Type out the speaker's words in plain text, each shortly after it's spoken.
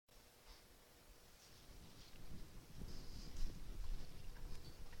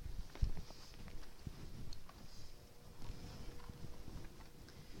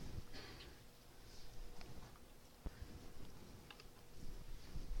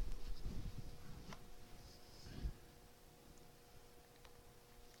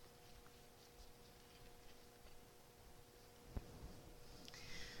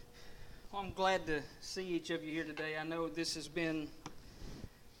I'm glad to see each of you here today. I know this has been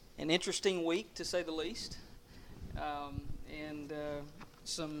an interesting week, to say the least, and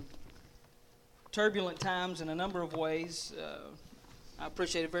some turbulent times in a number of ways. I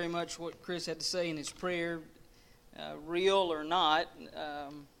appreciated very much what Chris had to say in his prayer. Real or not,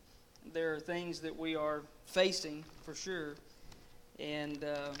 there are things that we are facing for sure, and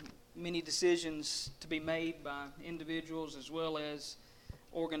many decisions to be made by individuals as well as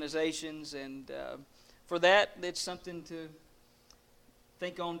organizations, and for that, it's something to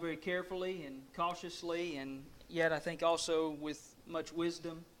think on very carefully and cautiously, and yet I think also with much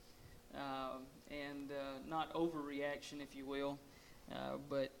wisdom and not overreaction, if you will,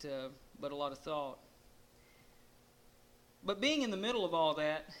 but a lot of thought. But being in the middle of all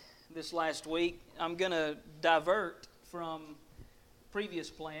that this last week, I'm going to divert from previous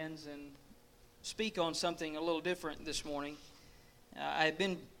plans and speak on something a little different this morning. I had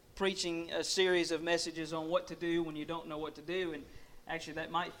been preaching a series of messages on what to do when you don't know what to do, and actually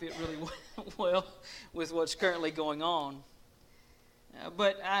that might fit really well with what's currently going on.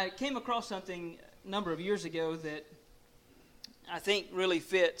 But I came across something a number of years ago that I think really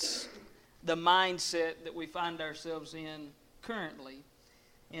fits the mindset that we find ourselves in currently.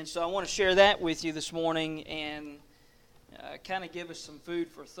 And so I want to share that with you this morning and kind of give us some food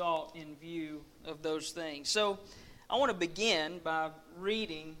for thought in view of those things. So I want to begin by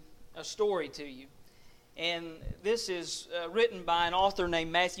reading a story to you. And this is written by an author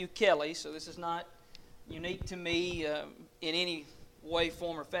named Matthew Kelly, so this is not unique to me in any way,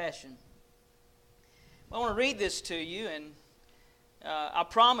 form, or fashion. I want to read this to you, and I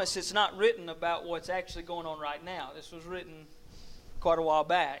promise it's not written about what's actually going on right now. This was written quite a while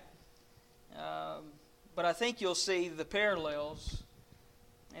back. But I think you'll see the parallels,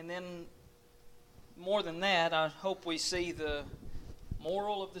 and then more than that, I hope we see the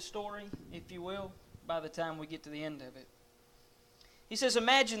moral of the story, if you will, by the time we get to the end of it. He says,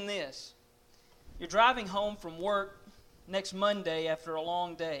 imagine this. You're driving home from work next Monday after a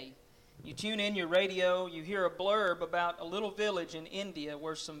long day. You tune in your radio, you hear a blurb about a little village in India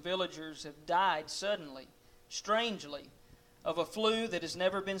where some villagers have died suddenly, strangely, of a flu that has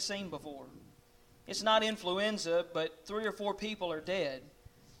never been seen before. It's not influenza, but 3 or 4 people are dead.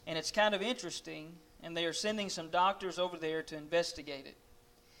 And it's kind of interesting, and they are sending some doctors over there to investigate it.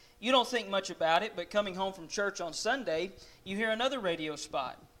 You don't think much about it, but coming home from church on Sunday, you hear another radio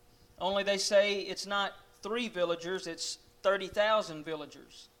spot. Only they say it's not 3 villagers, it's 30,000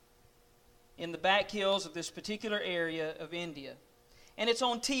 villagers in the back hills of this particular area of India. And it's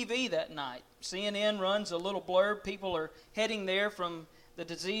on TV that night. CNN runs a little blurb. People are heading there from the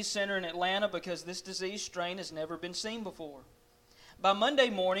disease center in Atlanta because this disease strain has never been seen before. By Monday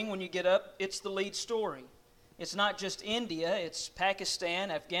morning when you get up, it's the lead story. It's not just India, it's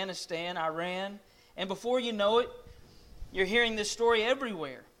Pakistan, Afghanistan, Iran, and before you know it, you're hearing this story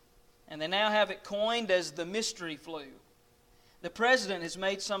everywhere. And they now have it coined as the mystery flu. The president has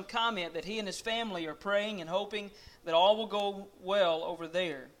made some comment that he and his family are praying and hoping that all will go well over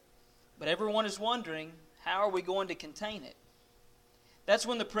there. But everyone is wondering, how are we going to contain it? That's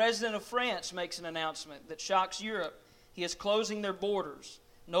when the president of France makes an announcement that shocks Europe. He is closing their borders.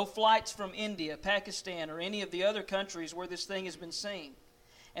 No flights from India, Pakistan, or any of the other countries where this thing has been seen.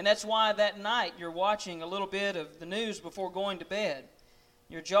 And that's why that night you're watching a little bit of the news before going to bed.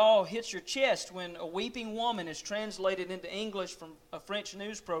 Your jaw hits your chest when a weeping woman is translated into English from a French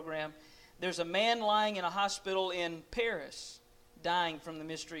news program. There's a man lying in a hospital in Paris, dying from the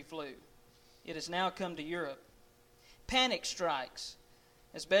mystery flu. It has now come to Europe. Panic strikes.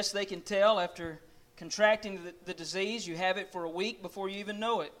 As best they can tell, after contracting the disease, you have it for a week before you even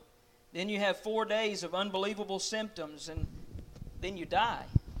know it. Then you have 4 days of unbelievable symptoms, and then you die.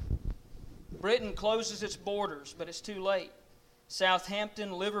 Britain closes its borders, but it's too late.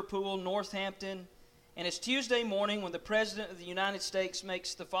 Southampton, Liverpool, Northampton, and it's Tuesday morning when the President of the United States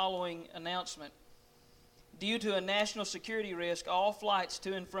makes the following announcement. Due to a national security risk, all flights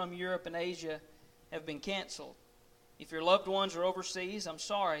to and from Europe and Asia have been canceled. If your loved ones are overseas, I'm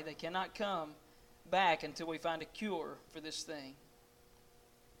sorry, they cannot come back until we find a cure for this thing.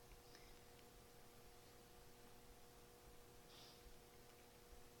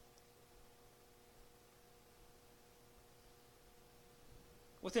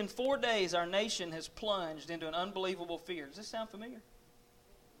 Within 4 days, our nation has plunged into an unbelievable fear. Does this sound familiar?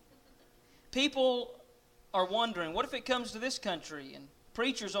 People are wondering, what if it comes to this country? And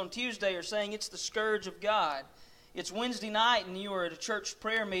preachers on Tuesday are saying it's the scourge of God. It's Wednesday night and you are at a church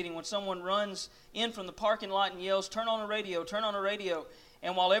prayer meeting when someone runs in from the parking lot and yells, turn on a radio, turn on a radio.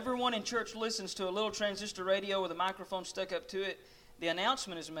 And while everyone in church listens to a little transistor radio with a microphone stuck up to it, the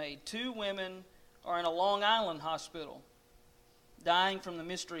announcement is made. 2 women are in a Long Island hospital, dying from the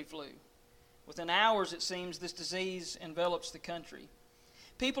mystery flu. Within hours, it seems, this disease envelops the country.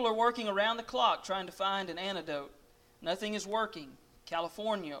 People are working around the clock trying to find an antidote. Nothing is working.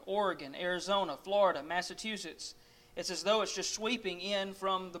 California, Oregon, Arizona, Florida, Massachusetts. It's as though it's just sweeping in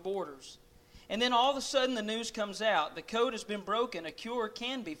from the borders. And then all of a sudden the news comes out. The code has been broken. A cure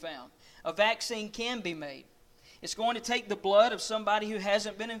can be found. A vaccine can be made. It's going to take the blood of somebody who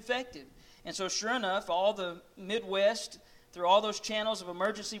hasn't been infected. And so sure enough, all the Midwest, through all those channels of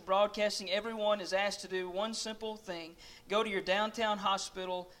emergency broadcasting, everyone is asked to do one simple thing. Go to your downtown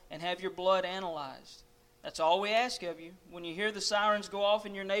hospital and have your blood analyzed. That's all we ask of you. When you hear the sirens go off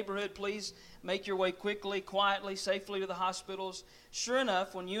in your neighborhood, please make your way quickly, quietly, safely to the hospitals. Sure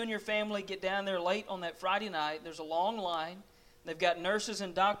enough, when you and your family get down there late on that Friday night, there's a long line. They've got nurses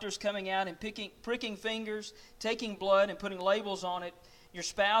and doctors coming out and pricking fingers, taking blood and putting labels on it. Your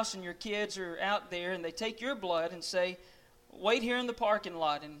spouse and your kids are out there, and they take your blood and say, wait here in the parking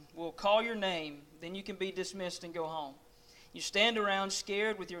lot, and we'll call your name. Then you can be dismissed and go home. You stand around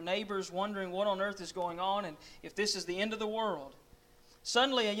scared with your neighbors, wondering what on earth is going on and if this is the end of the world.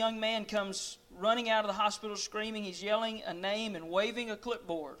 Suddenly, a young man comes running out of the hospital screaming. He's yelling a name and waving a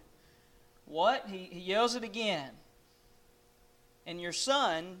clipboard. What? He yells it again. And your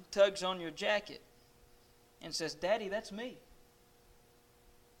son tugs on your jacket and says, Daddy, that's me.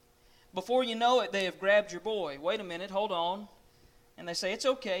 Before you know it, they have grabbed your boy. Wait a minute, hold on. And they say, it's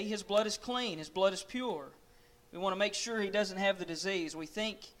okay, his blood is clean, his blood is pure. We want to make sure he doesn't have the disease. We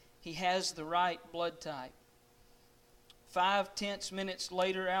think he has the right blood type. 5 tense minutes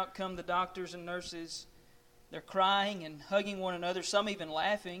later, out come the doctors and nurses. They're crying and hugging one another, some even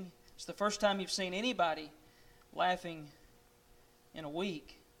laughing. It's the first time you've seen anybody laughing in a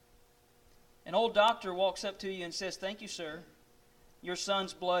week. An old doctor walks up to you and says, thank you, sir. Your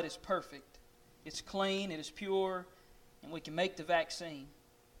son's blood is perfect. It's clean, it is pure, and we can make the vaccine.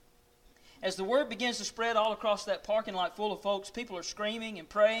 As the word begins to spread all across that parking lot full of folks, people are screaming and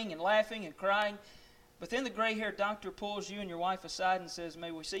praying and laughing and crying. But then the gray-haired doctor pulls you and your wife aside and says, may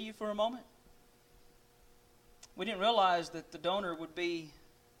we see you for a moment? We didn't realize that the donor would be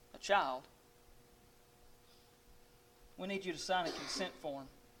a child. We need you to sign a consent form.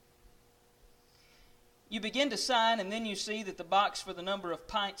 You begin to sign, and then you see that the box for the number of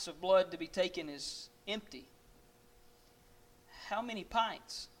pints of blood to be taken is empty. How many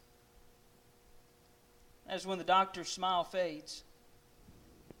pints? That's when the doctor's smile fades.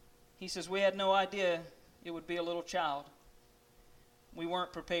 He says, we had no idea it would be a little child. We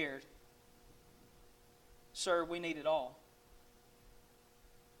weren't prepared. Sir, we need it all.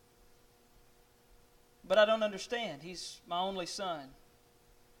 But I don't understand. He's my only son.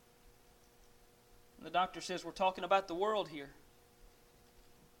 And the doctor says, we're talking about the world here.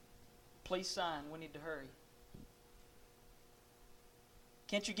 Please sign. We need to hurry.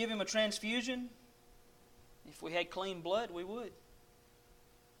 Can't you give him a transfusion? If we had clean blood, we would.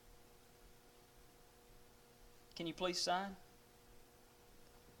 Can you please sign?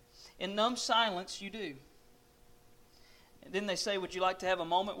 In numb silence, you do. And then they say, would you like to have a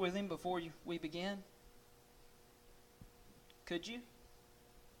moment with him before we begin? Could you?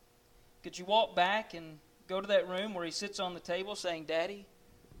 Could you walk back and go to that room where he sits on the table saying, Daddy,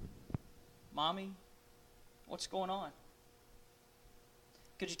 Mommy, what's going on?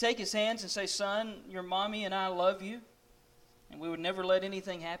 Could you take his hands and say, son, your mommy and I love you, and we would never let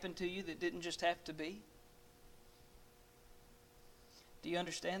anything happen to you that didn't just have to be? Do you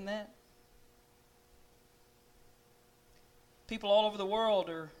understand that? People all over the world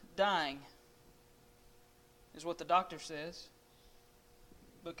are dying, is what the doctor says.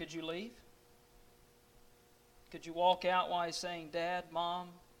 But could you leave? Could you walk out while he's saying, Dad, Mom,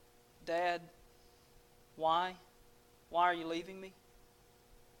 Dad, why? Why are you leaving me?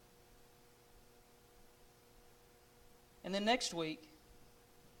 And then next week,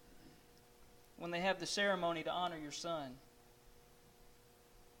 when they have the ceremony to honor your son,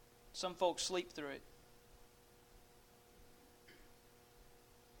 some folks sleep through it.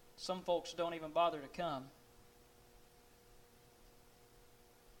 Some folks don't even bother to come.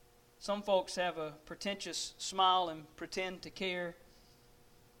 Some folks have a pretentious smile and pretend to care.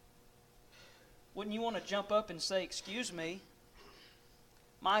 Wouldn't you want to jump up and say, excuse me,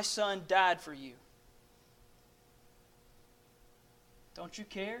 my son died for you? Don't you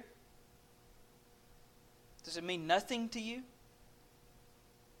care? Does it mean nothing to you?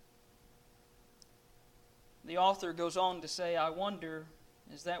 The author goes on to say, I wonder,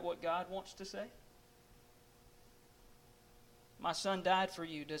 is that what God wants to say? My son died for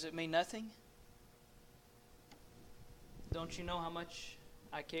you. Does it mean nothing? Don't you know how much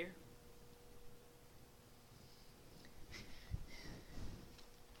I care?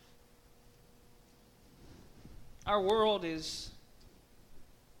 Our world is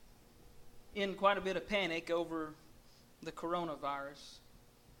in quite a bit of panic over the coronavirus.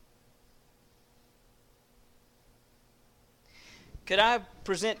 Could I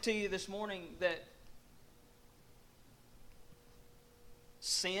present to you this morning that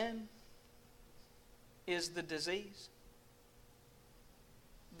sin is the disease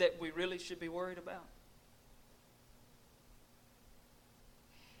that we really should be worried about?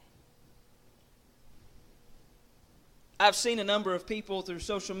 I've seen a number of people through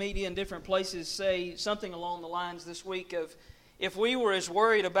social media and different places say something along the lines this week of, if we were as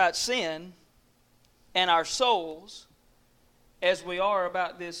worried about sin and our souls as we are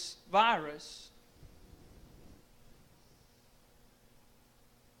about this virus,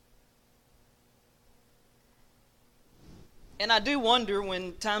 and I do wonder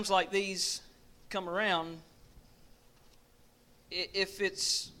when times like these come around, if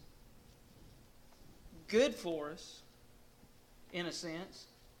it's good for us, in a sense,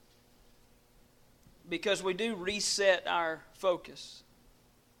 because we do reset our focus.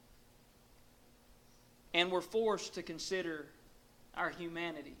 And we're forced to consider our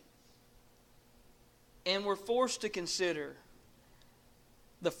humanity. And we're forced to consider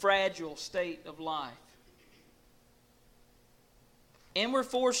the fragile state of life. And we're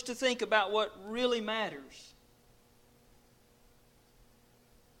forced to think about what really matters.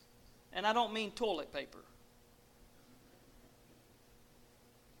 And I don't mean toilet paper.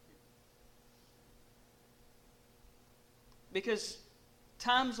 Because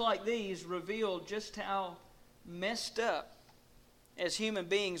times like these reveal just how messed up as human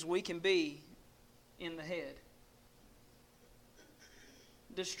beings we can be in the head.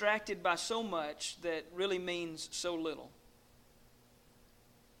 Distracted by so much that really means so little.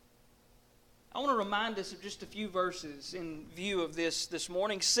 I want to remind us of just a few verses in view of this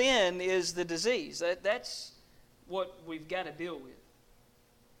morning. Sin is the disease. That's what we've got to deal with.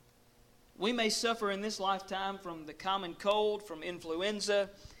 We may suffer in this lifetime from the common cold, from influenza,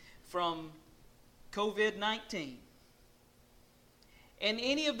 from COVID-19. And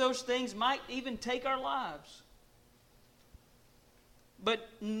any of those things might even take our lives. But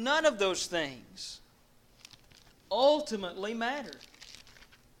none of those things ultimately matter.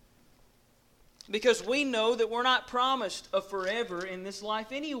 Because we know that we're not promised a forever in this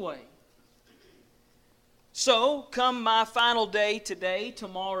life anyway. So, come my final day today,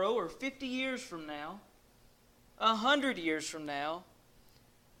 tomorrow, or 50 years from now, 100 years from now,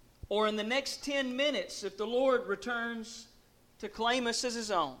 or in the next 10 minutes if the Lord returns to claim us as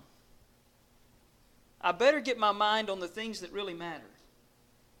His own, I better get my mind on the things that really matter.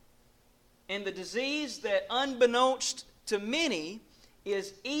 And the disease that, unbeknownst to many,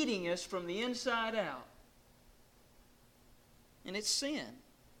 is eating us from the inside out. And it's sin.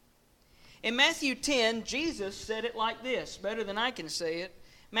 In Matthew 10, Jesus said it like this, better than I can say it.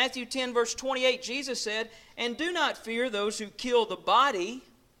 Matthew 10, verse 28, Jesus said, "And do not fear those who kill the body,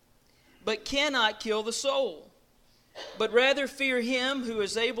 but cannot kill the soul. But rather fear Him who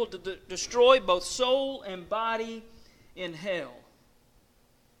is able to destroy both soul and body in hell."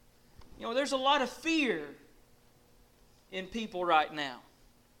 You know, there's a lot of fear in people right now.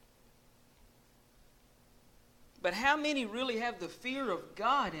 But how many really have the fear of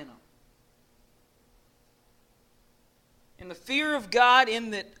God in them? And the fear of God in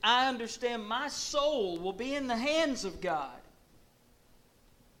that I understand my soul will be in the hands of God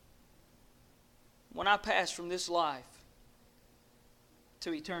when I pass from this life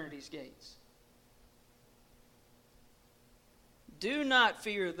to eternity's gates. Do not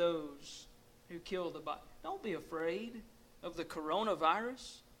fear those who kill the body. Don't be afraid of the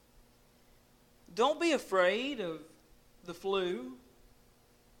coronavirus. Don't be afraid of the flu.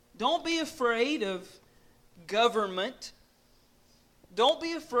 Don't be afraid of government. Don't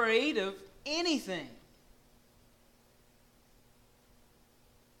be afraid of anything.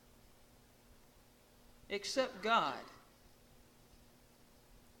 Except God,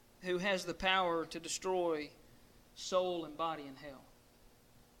 who has the power to destroy soul and body in hell.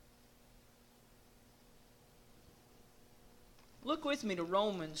 Look with me to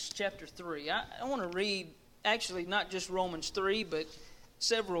Romans chapter 3. I want to read, actually not just Romans 3, but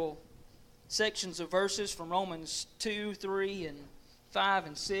several sections of verses from Romans 2, 3, and 5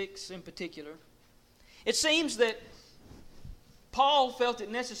 and 6 in particular. It seems that Paul felt it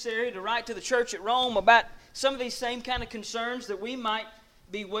necessary to write to the church at Rome about some of these same kind of concerns that we might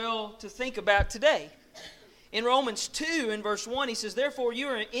be well to think about today. In Romans 2, in verse 1, he says, "Therefore you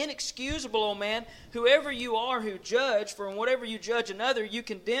are inexcusable, O man, whoever you are who judge, for in whatever you judge another, you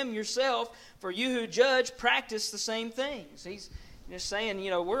condemn yourself, for you who judge practice the same things." He's just saying,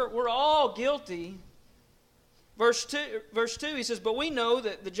 we're all guilty. Verse 2, he says, "But we know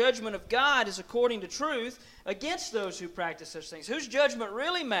that the judgment of God is according to truth against those who practice such things." Whose judgment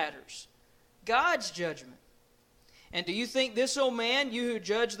really matters? God's judgment. "And do you think this, O man, you who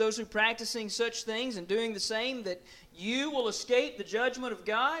judge those who practicing such things and doing the same, that you will escape the judgment of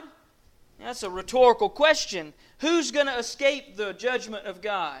God?" That's a rhetorical question. Who's going to escape the judgment of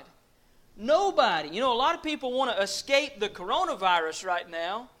God? Nobody. A lot of people want to escape the coronavirus right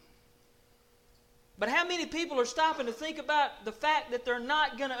now. But how many people are stopping to think about the fact that they're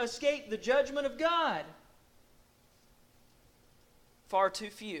not going to escape the judgment of God? Far too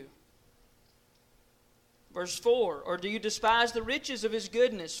few. Verse 4, "Or do you despise the riches of His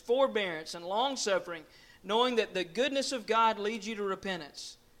goodness, forbearance, and long-suffering, knowing that the goodness of God leads you to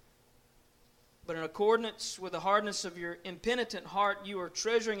repentance? But in accordance with the hardness of your impenitent heart, you are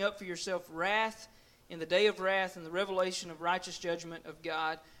treasuring up for yourself wrath in the day of wrath and the revelation of righteous judgment of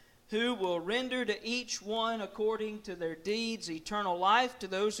God, who will render to each one according to their deeds eternal life, to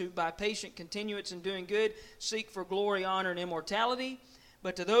those who by patient continuance in doing good seek for glory, honor, and immortality.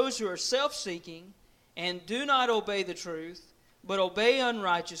 But to those who are self-seeking and do not obey the truth, but obey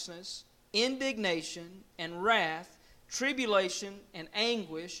unrighteousness, indignation and wrath, tribulation and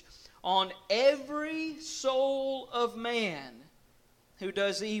anguish on every soul of man who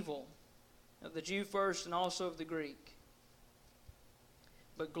does evil, of the Jew first and also of the Greek.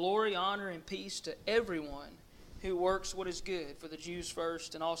 But glory, honor, and peace to everyone who works what is good, for the Jews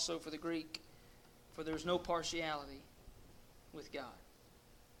first and also for the Greek, for there is no partiality with God."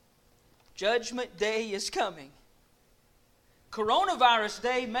 Judgment Day is coming. Coronavirus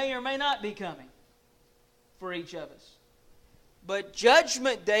Day may or may not be coming for each of us. But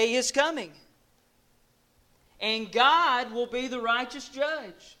Judgment Day is coming. And God will be the righteous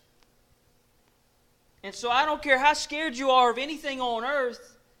judge. And so I don't care how scared you are of anything on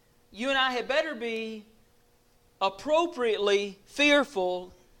earth, you and I had better be appropriately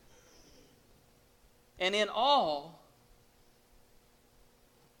fearful and in awe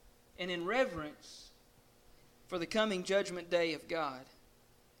and in reverence for the coming judgment day of God.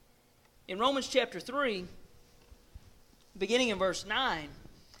 In Romans chapter 3, beginning in verse 9,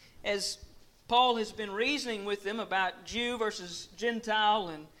 as Paul has been reasoning with them about Jew versus Gentile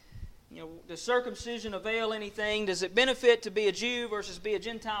and does circumcision avail anything? Does it benefit to be a Jew versus be a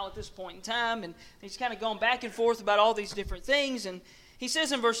Gentile at this point in time? And he's kind of gone back and forth about all these different things. And he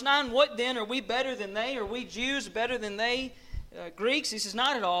says in verse 9, "What then? Are we better than they? Are we Jews better than they, Greeks?" He says,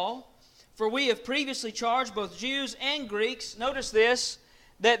 "Not at all. For we have previously charged both Jews and Greeks," notice this,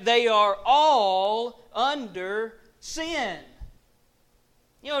 "that they are all under sin."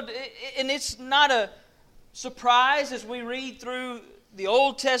 And it's not a surprise as we read through the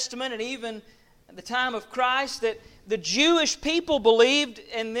Old Testament and even at the time of Christ that the Jewish people believed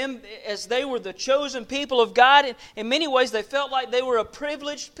in them as they were the chosen people of God. In many ways, they felt like they were a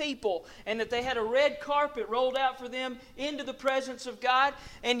privileged people and that they had a red carpet rolled out for them into the presence of God.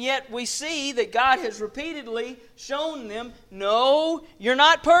 And yet we see that God has repeatedly shown them, no, you're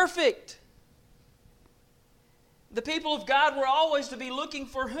not perfect. The people of God were always to be looking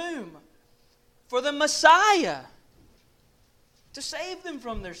for whom? For the Messiah to save them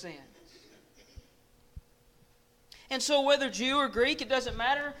from their sins. And so whether Jew or Greek, it doesn't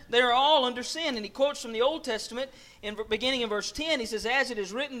matter. They're all under sin. And he quotes from the Old Testament, beginning in verse 10, he says, "As it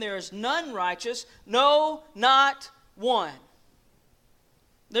is written, there is none righteous, no, not one.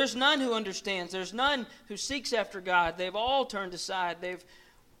 There's none who understands. There's none who seeks after God. They've all turned aside. They've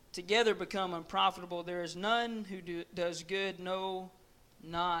together become unprofitable. There is none who does good, no,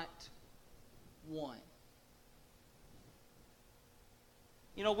 not one."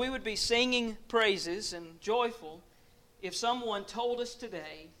 We would be singing praises and joyful if someone told us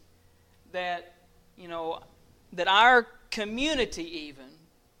today that, that our community even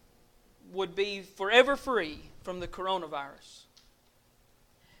would be forever free from the coronavirus.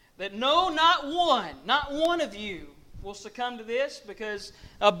 That no, not one of you will succumb to this because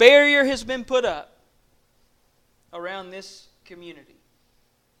a barrier has been put up around this community.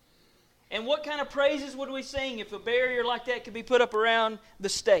 And what kind of praises would we sing if a barrier like that could be put up around the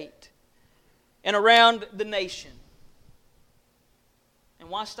state and around the nation? And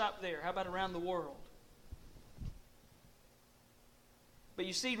why stop there? How about around the world? But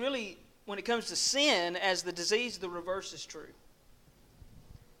you see, really, when it comes to sin as the disease, the reverse is true.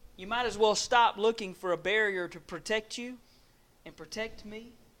 You might as well stop looking for a barrier to protect you and protect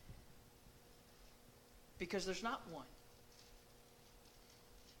me. Because there's not one.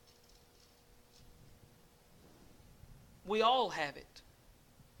 We all have it.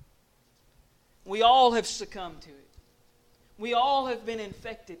 We all have succumbed to it. We all have been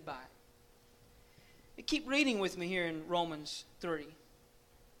infected by it. Keep reading with me here in Romans 3.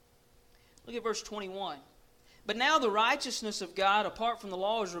 Look at verse 21. But now the righteousness of God apart from the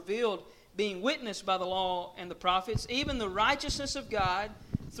law is revealed, being witnessed by the law and the prophets, even the righteousness of God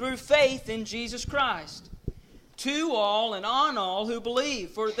through faith in Jesus Christ, to all and on all who believe,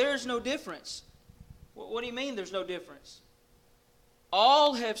 for there's no difference. What do you mean there's no difference?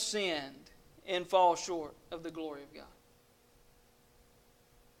 All have sinned and fall short of the glory of God.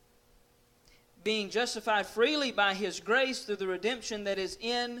 Being justified freely by His grace through the redemption that is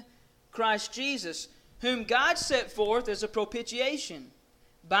in Christ Jesus, whom God set forth as a propitiation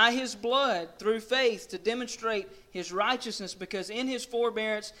by His blood through faith to demonstrate His righteousness, because in His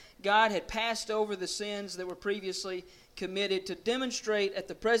forbearance God had passed over the sins that were previously committed, to demonstrate at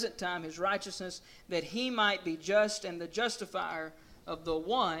the present time His righteousness, that He might be just and the justifier of the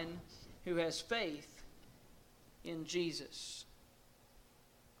one who has faith in Jesus.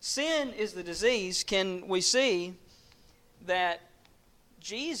 Sin is the disease. Can we see that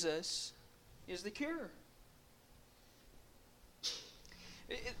Jesus is the cure?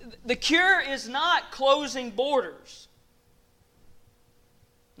 The cure is not closing borders.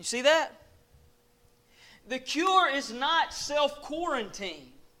 You see that? The cure is not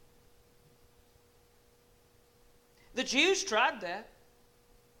self-quarantine. The Jews tried that.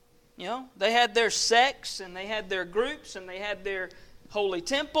 You know, they had their sects, and they had their groups, and they had their holy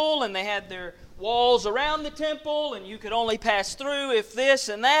temple, and they had their walls around the temple, and you could only pass through if this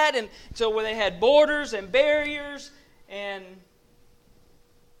and that, and so where they had borders and barriers. And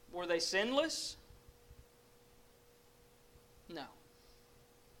were they sinless? No.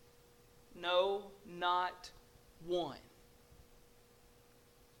 No, not one.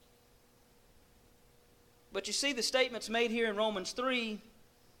 But you see the statements made here in Romans 3,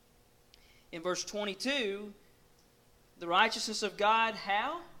 in verse 22, the righteousness of God,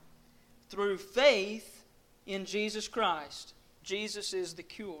 how? Through faith in Jesus Christ. Jesus is the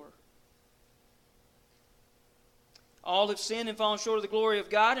cure. All have sinned and fallen short of the glory of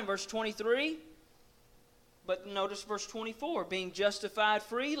God in verse 23. But notice verse 24, being justified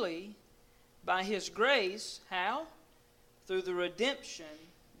freely by His grace, how? Through the redemption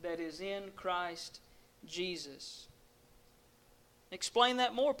that is in Christ Jesus. Explain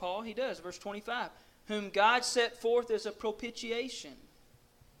that more, Paul. He does. Verse 25. Whom God set forth as a propitiation.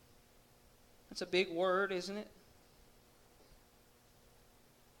 That's a big word, isn't it?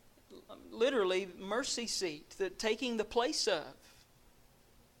 Literally, mercy seat, taking the place of.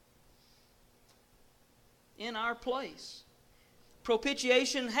 In our place.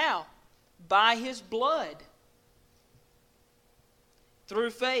 Propitiation, how? By His blood.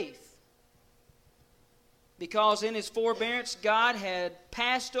 Through faith. Because in His forbearance, God had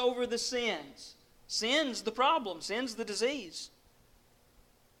passed over the sins. Sin's the problem. Sin's the disease.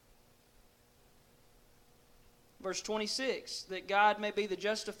 Verse 26, that God may be the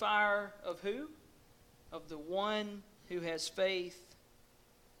justifier of who? Of the one who has faith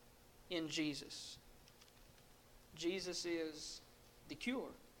in Jesus. Jesus is the cure.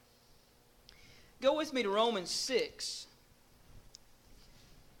 Go with me to Romans 6.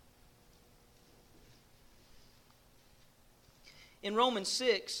 In Romans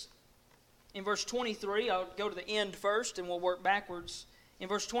 6, in verse 23, I'll go to the end first and we'll work backwards. In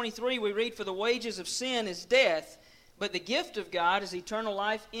verse 23, we read, for the wages of sin is death, but the gift of God is eternal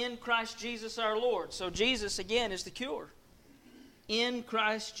life in Christ Jesus our Lord. So Jesus, again, is the cure. In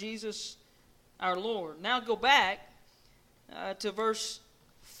Christ Jesus our Lord. Now go back to verse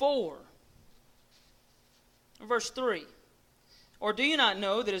 4. Verse 3. Or do you not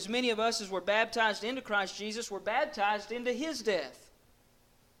know that as many of us as were baptized into Christ Jesus were baptized into His death?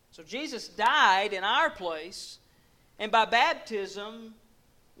 So Jesus died in our place, and by baptism,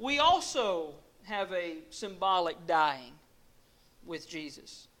 we also have a symbolic dying with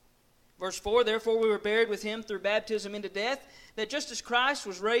Jesus. Verse 4, therefore we were buried with Him through baptism into death, that just as Christ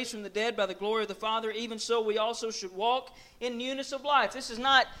was raised from the dead by the glory of the Father, even so we also should walk in newness of life. This is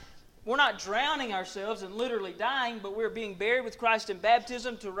not, we're not drowning ourselves and literally dying, but we're being buried with Christ in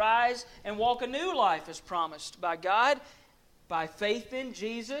baptism to rise and walk a new life as promised by God, by faith in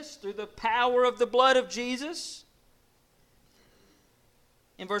Jesus, through the power of the blood of Jesus.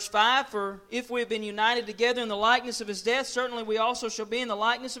 In verse 5, for if we have been united together in the likeness of His death, certainly we also shall be in the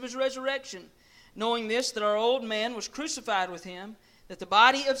likeness of His resurrection. Knowing this, that our old man was crucified with Him, that the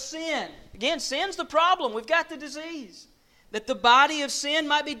body of sin, again, sin's the problem, we've got the disease, that the body of sin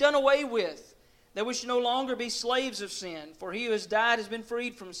might be done away with, that we should no longer be slaves of sin. For he who has died has been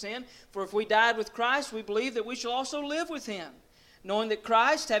freed from sin. For if we died with Christ, we believe that we shall also live with him. Knowing that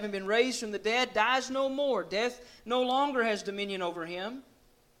Christ, having been raised from the dead, dies no more. Death no longer has dominion over him.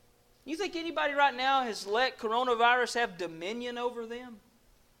 You think anybody right now has let coronavirus have dominion over them?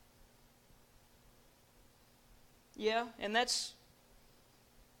 Yeah, and that's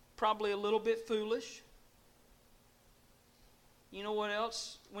probably a little bit foolish. You know what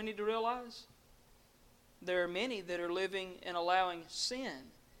else we need to realize? There are many that are living and allowing sin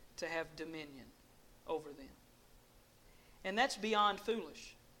to have dominion over them. And that's beyond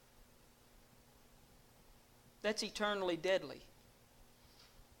foolish. That's eternally deadly.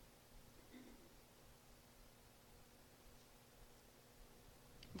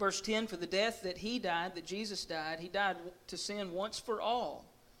 Verse 10, for the death that he died, that Jesus died, he died to sin once for all.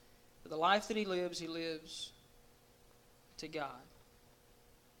 For the life that he lives to God.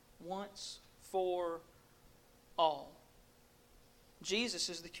 Once for all. Jesus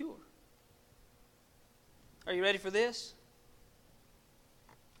is the cure. Are you ready for this?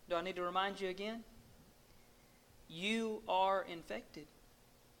 Do I need to remind you again? You are infected.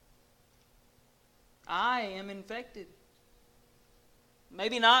 I am infected.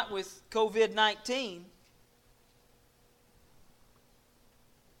 Maybe not with COVID-19,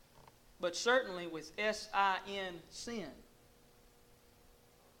 but certainly with S-I-N, sin.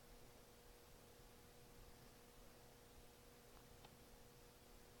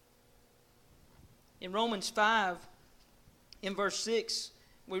 In Romans 5, in verse 6,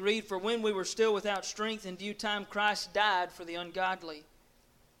 we read, for when we were still without strength, in due time Christ died for the ungodly.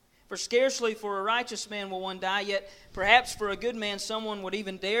 For scarcely for a righteous man will one die, yet perhaps for a good man someone would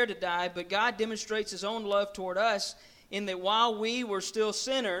even dare to die. But God demonstrates his own love toward us, in that while we were still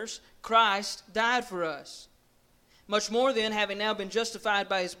sinners, Christ died for us. Much more then, having now been justified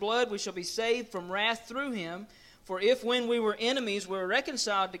by his blood, we shall be saved from wrath through him. For if when we were enemies we were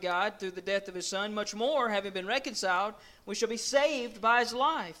reconciled to God through the death of his Son, much more, having been reconciled, we shall be saved by his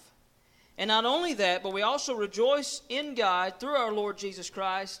life. And not only that, but we also rejoice in God through our Lord Jesus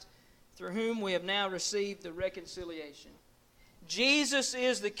Christ, through whom we have now received the reconciliation. Jesus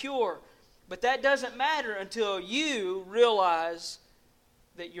is the cure, but that doesn't matter until you realize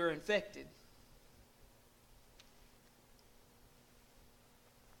that you're infected.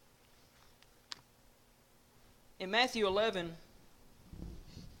 In Matthew 11,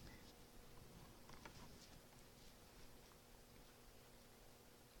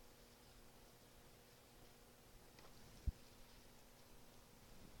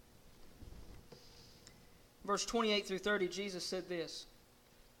 verse 28 through 30, Jesus said this,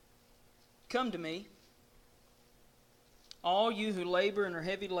 come to me, all you who labor and are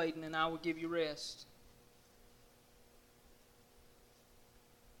heavy laden, and I will give you rest.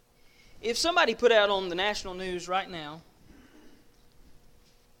 If somebody put out on the national news right now,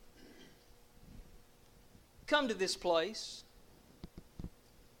 come to this place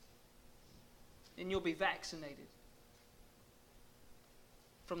and you'll be vaccinated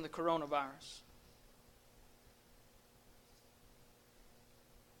from the coronavirus.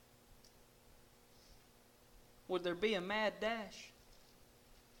 Would there be a mad dash?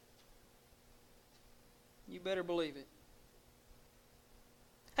 You better believe it.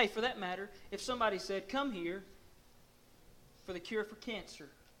 Hey, for that matter, if somebody said, come here for the cure for cancer,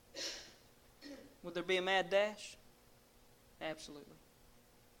 would there be a mad dash? Absolutely.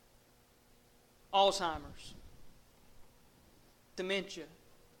 Alzheimer's, dementia,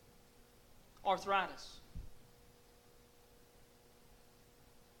 arthritis.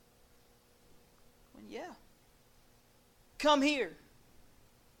 Well, yeah. Come here.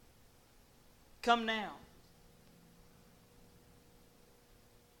 Come now.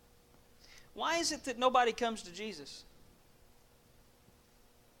 Why is it that nobody comes to Jesus?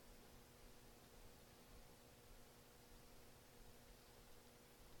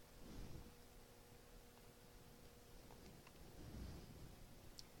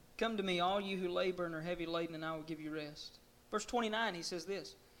 Come to me, all you who labor and are heavy laden, and I will give you rest. Verse 29, he says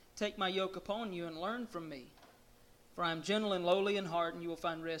this, take my yoke upon you and learn from me, for I am gentle and lowly in heart, and you will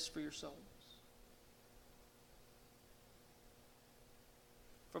find rest for your souls.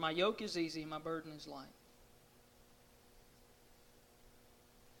 For my yoke is easy, and my burden is light.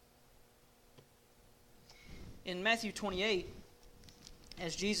 In Matthew 28,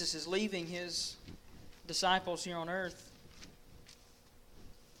 as Jesus is leaving his disciples here on earth,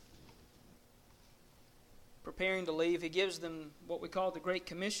 preparing to leave, he gives them what we call the Great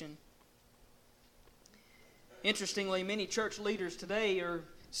Commission. Interestingly, many church leaders today are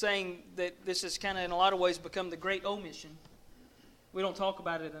saying that this has kind of in a lot of ways become the Great Omission. We don't talk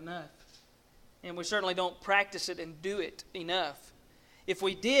about it enough. And we certainly don't practice it and do it enough. If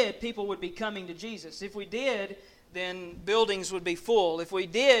we did, people would be coming to Jesus. If we did, then buildings would be full. If we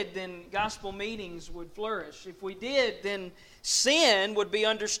did, then gospel meetings would flourish. If we did, then sin would be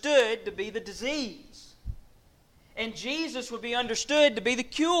understood to be the disease. And Jesus would be understood to be the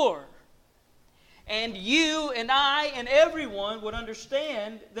cure. And you and I and everyone would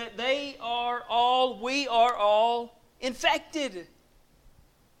understand that we are all infected.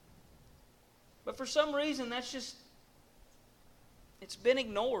 But for some reason, it's been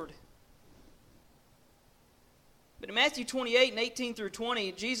ignored. But in Matthew 28 and 18 through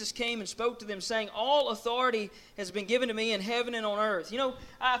 20, Jesus came and spoke to them, saying, all authority has been given to me in heaven and on earth. You know,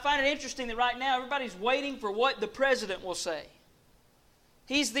 I find it interesting that right now everybody's waiting for what the president will say.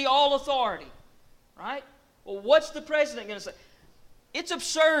 He's the all authority, right? Well, what's the president going to say? It's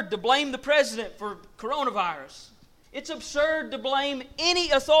absurd to blame the president for coronavirus. It's absurd to blame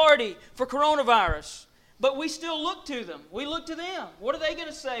any authority for coronavirus. But we still look to them. We look to them. What are they going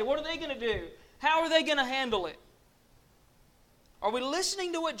to say? What are they going to do? How are they going to handle it? Are we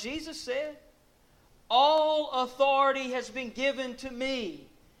listening to what Jesus said? All authority has been given to me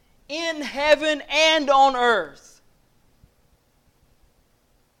in heaven and on earth.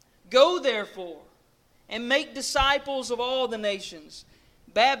 Go therefore and make disciples of all the nations,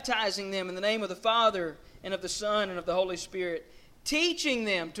 baptizing them in the name of the Father and of the Son and of the Holy Spirit, teaching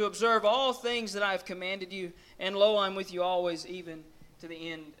them to observe all things that I have commanded you, and lo, I'm with you always, even to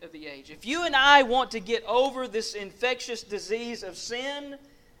the end of the age. If you and I want to get over this infectious disease of sin,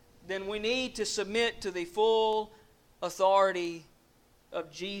 then we need to submit to the full authority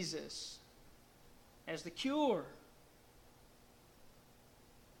of Jesus as the cure.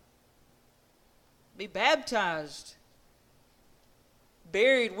 Be baptized,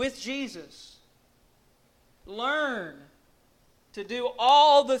 buried with Jesus. Learn to do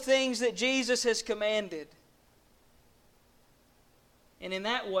all the things that Jesus has commanded. And in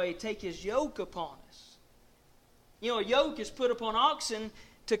that way, take His yoke upon us. You know, a yoke is put upon oxen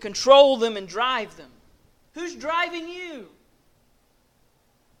to control them and drive them. Who's driving you?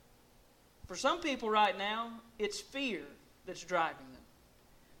 For some people right now, it's fear that's driving them.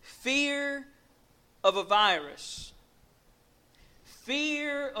 Fear of a virus.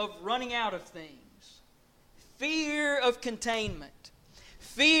 Fear of running out of things. Fear of containment.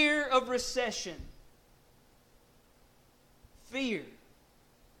 Fear of recession. Fear.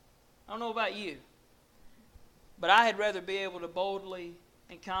 I don't know about you, but I had rather be able to boldly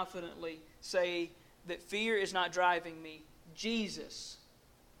and confidently say that fear is not driving me. Jesus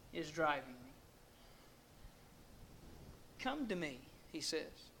is driving me. Come to me, He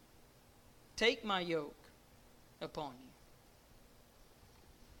says. Take my yoke upon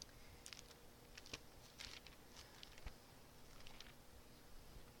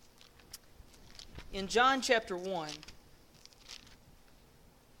you. In John chapter 1,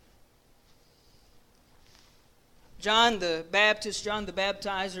 John the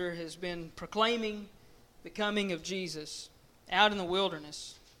Baptizer, has been proclaiming the coming of Jesus out in the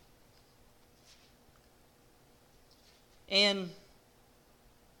wilderness. And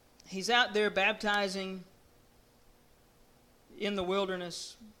he's out there baptizing in the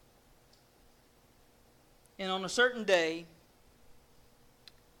wilderness. And on a certain day,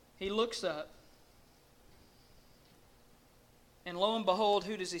 he looks up, and lo and behold,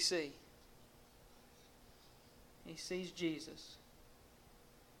 who does he see? He sees Jesus.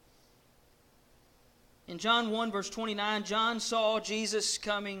 In John 1 verse 29, John saw Jesus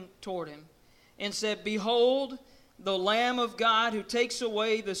coming toward him and said, behold, the Lamb of God who takes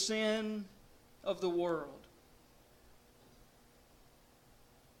away the sin of the world.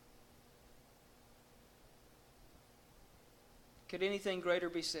 Could anything greater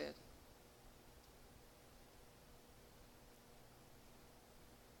be said?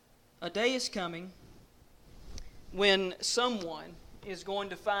 A day is coming when someone is going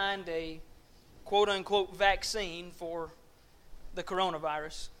to find a quote-unquote vaccine for the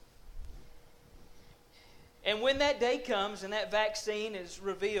coronavirus. And when that day comes and that vaccine is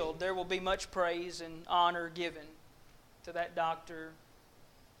revealed, there will be much praise and honor given to that doctor,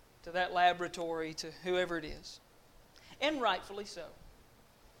 to that laboratory, to whoever it is. And rightfully so.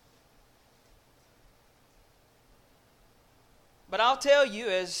 But I'll tell you,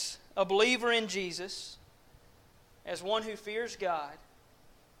 as a believer in Jesus, as one who fears God,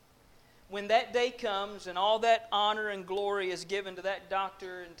 when that day comes and all that honor and glory is given to that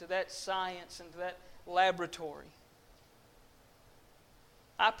doctor and to that science and to that laboratory,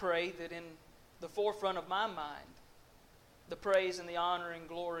 I pray that in the forefront of my mind, the praise and the honor and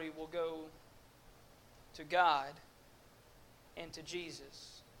glory will go to God and to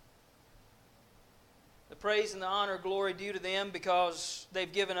Jesus. The praise and the honor, glory due to them because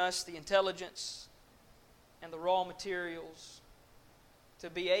they've given us the intelligence and the raw materials to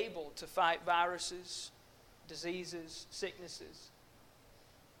be able to fight viruses, diseases, sicknesses.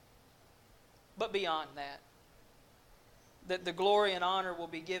 But beyond that the glory and honor will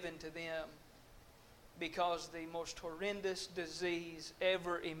be given to them because the most horrendous disease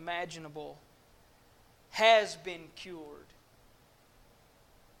ever imaginable has been cured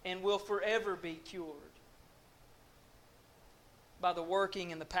and will forever be cured by the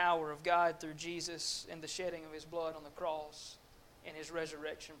working and the power of God through Jesus and the shedding of His blood on the cross and His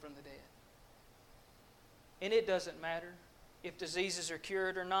resurrection from the dead. And it doesn't matter if diseases are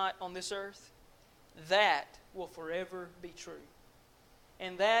cured or not on this earth. That will forever be true.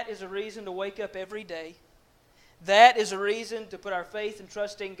 And that is a reason to wake up every day. That is a reason to put our faith and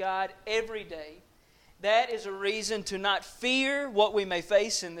trust in God every day. That is a reason to not fear what we may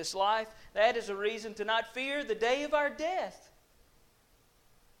face in this life. That is a reason to not fear the day of our death,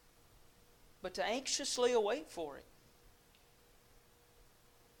 but to anxiously await for it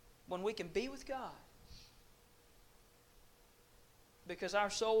when we can be with God, because our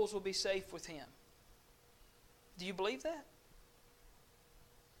souls will be safe with Him. Do you believe that?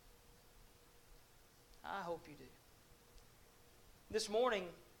 I hope you do. This morning,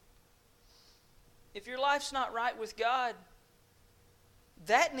 if your life's not right with God,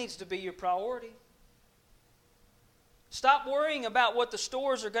 that needs to be your priority. Stop worrying about what the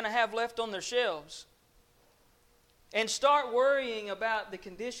stores are going to have left on their shelves and start worrying about the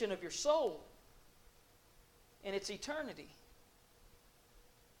condition of your soul and its eternity.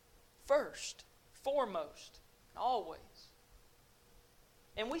 First, foremost, always.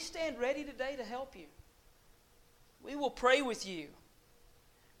 And we stand ready today to help you. We will pray with you.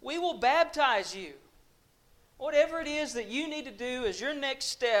 We will baptize you. Whatever it is that you need to do as your next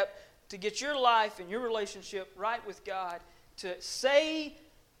step to get your life and your relationship right with God, to say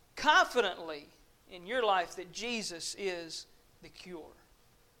confidently in your life that Jesus is the cure.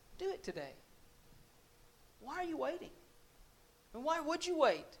 Do it today. Why are you waiting? And why would you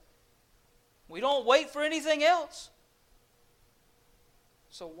wait? We don't wait for anything else.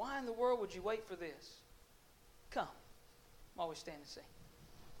 So why in the world would you wait for this? Come, while we stand and sing.